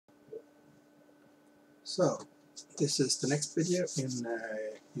So this is the next video in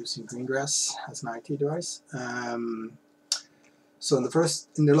using Greengrass as an IoT device. So in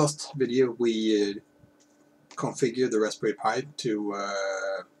the last video we configured the Raspberry Pi to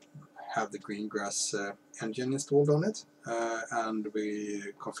have the Greengrass engine installed on it, and we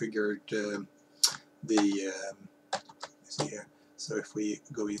configured see here. So if we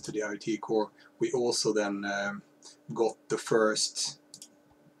go into the IoT core, we also then got the first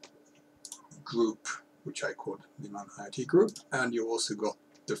group, which I called the IoT group, and you also got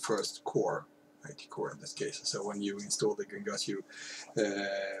the first core, IoT core in this case. So when you install the Greengrass, you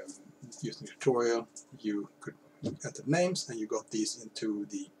using the tutorial, you could enter the names, and you got these into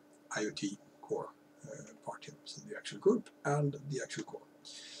the IoT core part here. So the actual group and the actual core.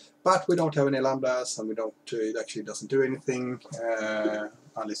 But we don't have any lambdas, and we don't. It actually doesn't do anything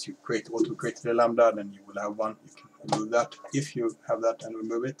unless you auto create the lambda. Then you will have one. You can remove that. If you have that and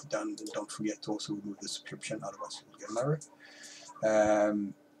remove it, then don't forget to also remove the subscription. Otherwise, you'll get an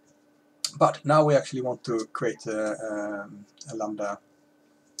error. But now we actually want to create a lambda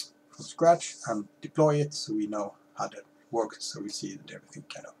from scratch and deploy it, so we know how that works. So we see that everything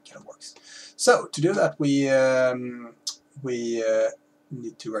kind of works. So to do that, we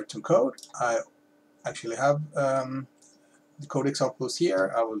need to write some code. I actually have the code examples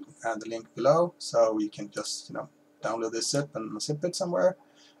here. I will add the link below, so you can just download this zip and zip it somewhere,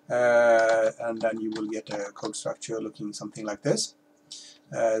 and then you will get a code structure looking something like this.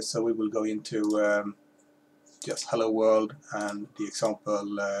 So we will go into just hello world and the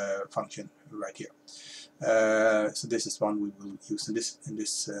example function right here. So this is one we will use in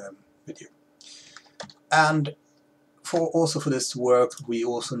this video. And also for this to work, we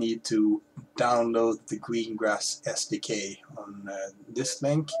also need to download the Greengrass SDK. On this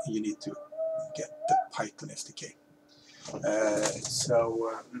link, you need to get the Python SDK.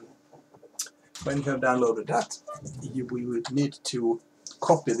 When you have downloaded that, we would need to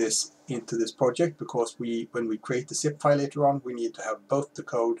copy this into this project, because when we create the zip file later on, we need to have both the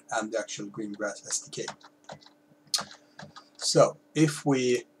code and the actual Greengrass SDK. So if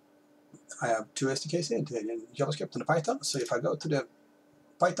I have two SDKs here, the JavaScript and the Python. So if I go to the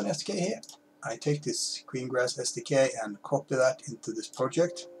Python SDK here, I take this Greengrass SDK and copy that into this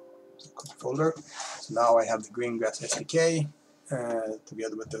project, so copy folder. So now I have the Greengrass SDK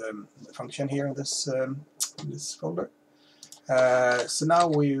together with the function here in this folder. So now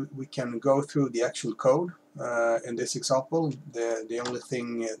we can go through the actual code. In this example, the only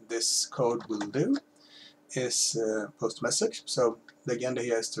thing this code will do is post a message. So the agenda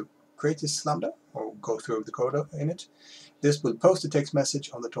here is to create this lambda, or go through the code in it. This will post a text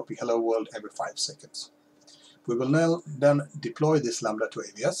message on the topic hello world every 5 seconds. We will now then deploy this lambda to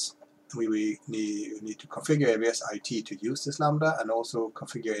AWS. We need to configure AWS IoT to use this lambda, and also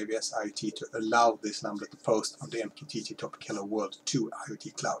configure AWS IoT to allow this lambda to post on the MQTT topic hello world to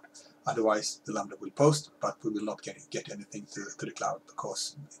IoT Cloud. Otherwise, the lambda will post, but we will not get anything to the cloud,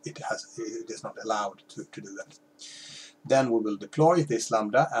 because it is not allowed to do that. Then we will deploy this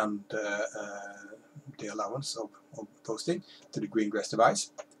lambda and the allowance of posting to the Greengrass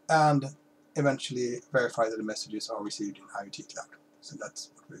device, and eventually verify that the messages are received in IoT Cloud. So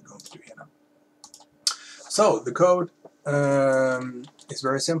that's what we're going to do here now. So the code is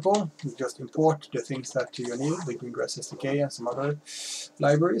very simple. You just import the things that you need, the Greengrass SDK and some other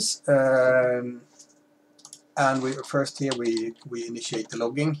libraries. And first here we initiate the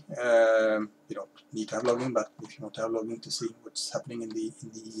logging. You don't need to have logging, but if you want to have logging to see what's happening in the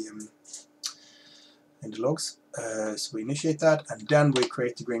logs, so we initiate that, and then we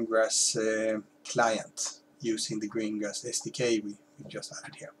create the Greengrass client using the Greengrass SDK we just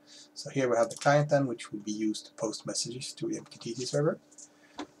added here. So here we have the client then, which will be used to post messages to the MQTT server.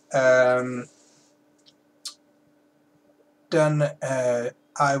 Then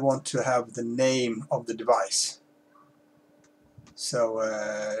I want to have the name of the device, so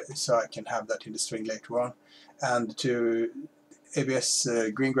I can have that in the string later on. And to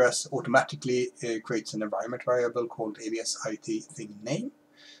AWS Greengrass automatically creates an environment variable called AWS IoT thing name.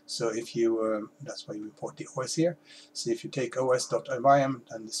 So if you that's why you import the OS here. So if you take os.environment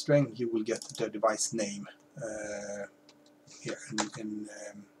and the string, you will get the device name here, and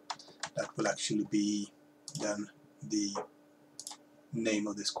that will actually be then the name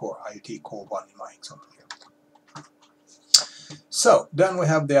of this core, IoT core 1 in my example here. So then we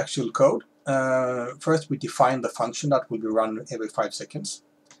have the actual code. First we define the function that will be run every 5 seconds.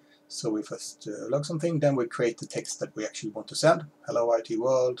 So we first log something, then we create the text that we actually want to send. Hello IoT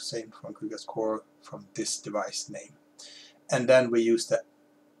world, same from Greengrass core, from this device name. And then we use the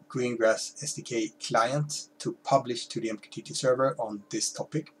Greengrass SDK client to publish to the MQTT server on this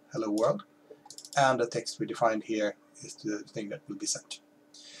topic, hello world. and the text we defined here is the thing that will be sent.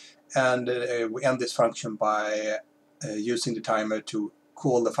 And we end this function by using the timer to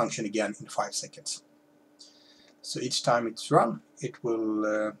call the function again in 5 seconds. So each time it's run, it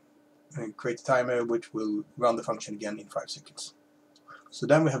will create a timer which will run the function again in 5 seconds. So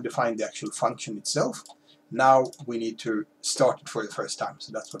then we have defined the actual function itself. Now we need to start it for the first time.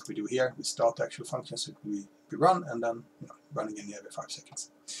 So that's what we do here. We start the actual function, so it will be run, and then run again every 5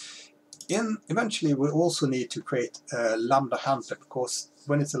 seconds. Eventually we also need to create a Lambda handler, because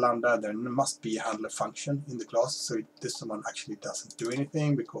when it's a Lambda there must be a handler function in the class, so this one actually doesn't do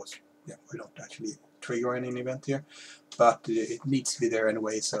anything because we don't actually trigger any event here, but it needs to be there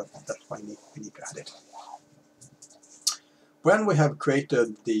anyway, so that's why we need to add it. When we have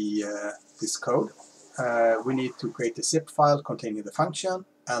created this code, we need to create a zip file containing the function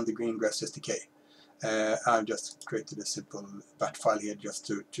and the Greengrass SDK. I've just created a simple bat file here just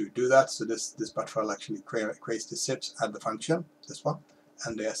to do that. So this bat file actually creates the zips and the function, this one,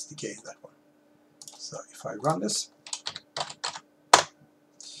 and the SDK, that one. So if I run this,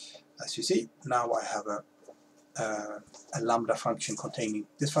 as you see, now I have a Lambda function containing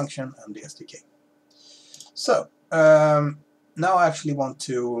this function and the SDK. So now I actually want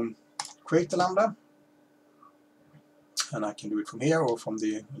to create the Lambda, and I can do it from here or from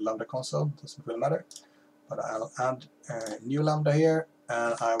the Lambda console, doesn't really matter. But I'll add a new Lambda here,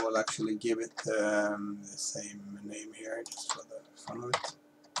 and I will actually give it the same name here, just for the fun of it.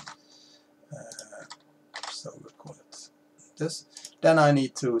 So we'll call it this. Then I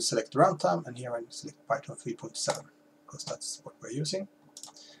need to select the runtime, and here I select Python 3.7, because that's what we're using.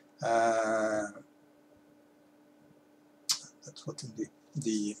 That's what's in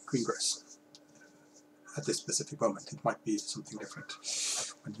the Greengrass at this specific moment. It might be something different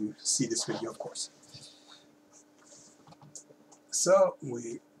when you see this video, of course. So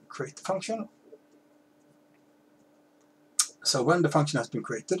we create the function. So when the function has been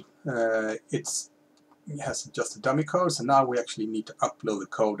created, it has just a dummy code, so now we actually need to upload the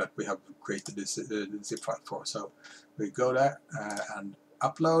code that we have created this zip file for. So we go there and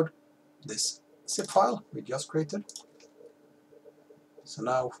upload this zip file we just created. So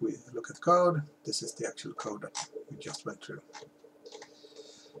now if we look at code, this is the actual code that we just went through.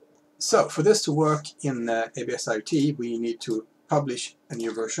 So for this to work in AWS IoT, we need to publish a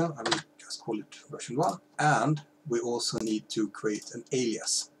new version. I will just call it version 1, and we also need to create an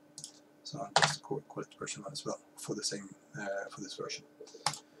alias. So I'll just call it version 1 as well for the same for this version.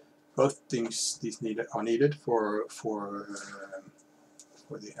 Both things are needed for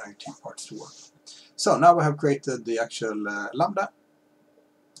the IoT parts to work. So now we have created the actual Lambda.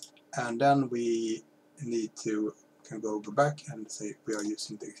 And then we need to go back and say we are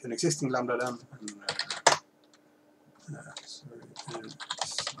using an existing Lambda then.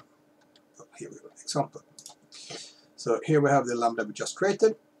 Here we go, example. So here we have the Lambda we just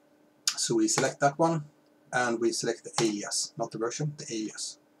created. So we select that one, and we select the alias, not the version, the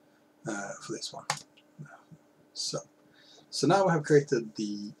alias for this one. So now we have created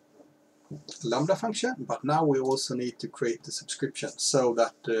the Lambda function, but now we also need to create the subscription so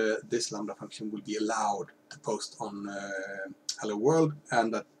that this Lambda function will be allowed to post on Hello World,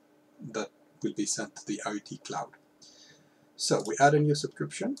 and that will be sent to the IoT Cloud. So we add a new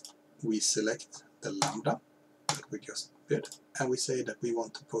subscription, we select the Lambda that we just did, and we say that we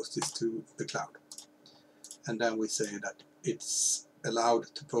want to post this to the cloud. And then we say that it's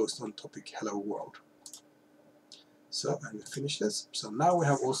allowed to post on topic Hello World. So, and we finish this. So now we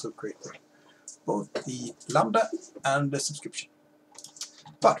have also created both the Lambda and the subscription.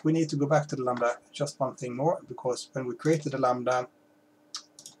 But we need to go back to the Lambda just one thing more, because when we created the Lambda,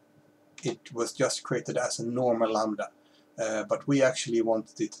 it was just created as a normal Lambda. But we actually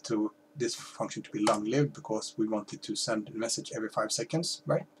wanted this function to be long-lived, because we wanted to send a message every 5 seconds,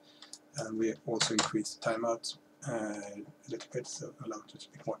 right? And we also increased the timeout a little bit, so allow it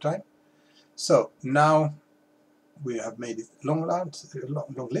a bit more time. So now we have made it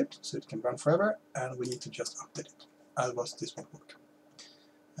long-lived, so it can run forever, and we need to just update it. Otherwise this won't work.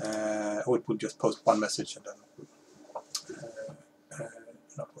 Or it will just post one message and then it will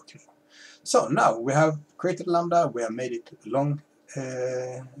not work anymore. So now we have created Lambda, we have made it long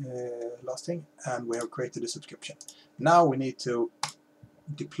lasting, and we have created a subscription. Now we need to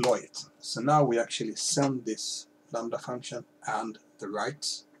deploy it. So now we actually send this Lambda function and the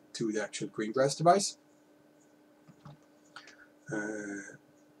rights to the actual Greengrass device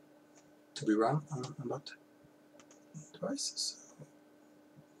to be run on that device. So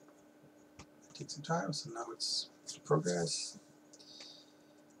it takes some time, so now it's progress.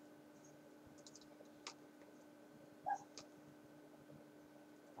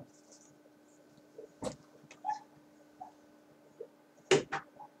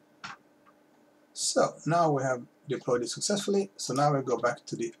 So now we have deployed it successfully. So now we go back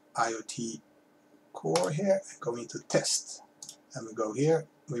to the IoT core here and go into test. And we go here.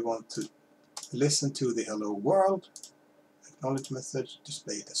 We want to listen to the hello world, acknowledge message,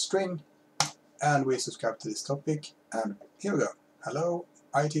 display the string, and we subscribe to this topic. And here we go. Hello,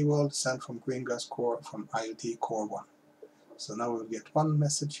 IoT world sent from Greengrass core from IoT core 1. So now we'll get one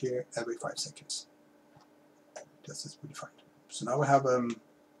message here every 5 seconds. This is pretty fine. So now we have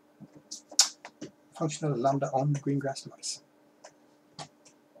functional Lambda on the Greengrass device.